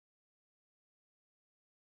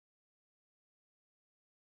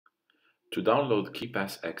To download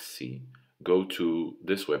KeePassXC, go to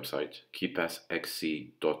this website,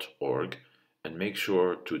 KeePassXC.org, and make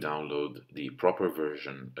sure to download the proper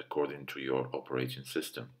version according to your operating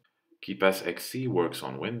system. KeePassXC works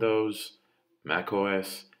on Windows,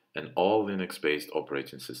 macOS, and all Linux-based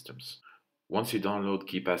operating systems. Once you download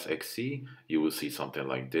KeePassXC, you will see something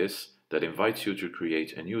like this that invites you to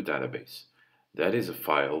create a new database. That is a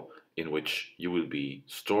file in which you will be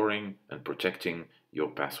storing and protecting your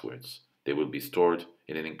passwords. They will be stored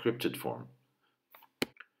in an encrypted form.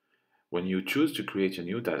 When you choose to create a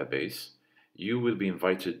new database, you will be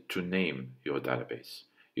invited to name your database.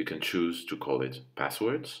 You can choose to call it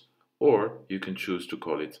passwords, or you can choose to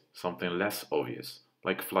call it something less obvious,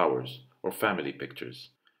 like flowers or family pictures.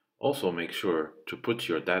 Also make sure to put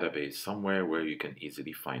your database somewhere where you can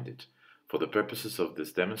easily find it. For the purposes of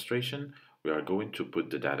this demonstration, we are going to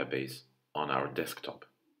put the database on our desktop.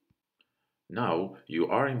 Now you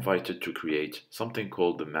are invited to create something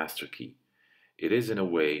called the master key. It is in a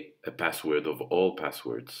way a password of all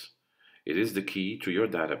passwords. It is the key to your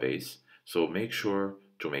database, so make sure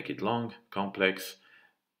to make it long, complex,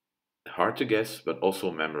 hard to guess, but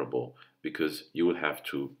also memorable, because you will have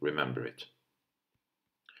to remember it.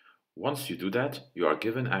 Once you do that, you are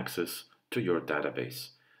given access to your database.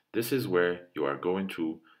 This is where you are going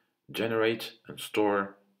to generate and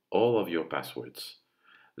store all of your passwords.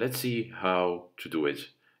 Let's see how to do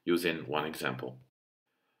it using one example.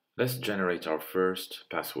 Let's generate our first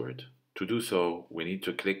password. To do so, we need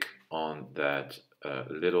to click on that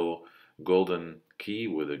little golden key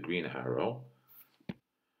with a green arrow.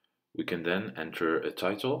 We can then enter a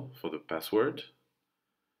title for the password,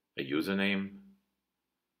 a username,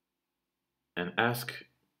 and ask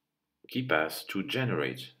KeePass to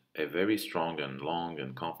generate a very strong and long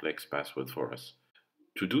and complex password for us.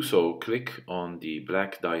 To do so, click on the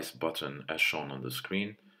black dice button as shown on the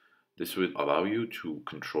screen. This will allow you to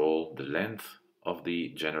control the length of the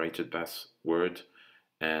generated password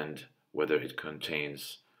and whether it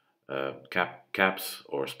contains caps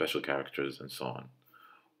or special characters and so on.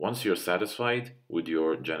 Once you're satisfied with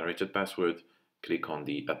your generated password, click on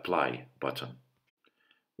the Apply button.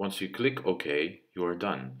 Once you click OK, you are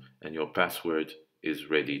done and your password is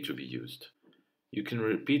ready to be used. You can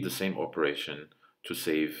repeat the same operation to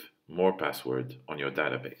save more password on your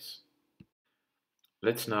database.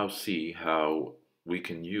 Let's now see how we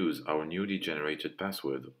can use our newly generated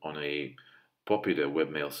password on a popular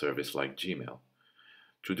webmail service like Gmail.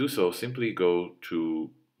 To do so, simply go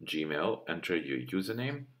to Gmail, enter your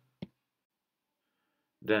username,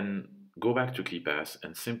 then go back to KeePass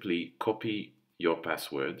and simply copy your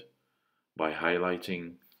password by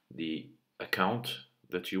highlighting the account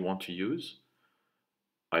that you want to use.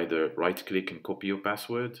 Either right-click and copy your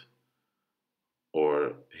password,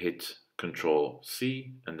 or hit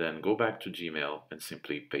Ctrl+C and then go back to Gmail and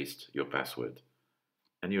simply paste your password.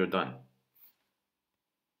 And you're done.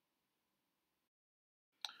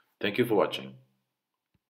 Thank you for watching.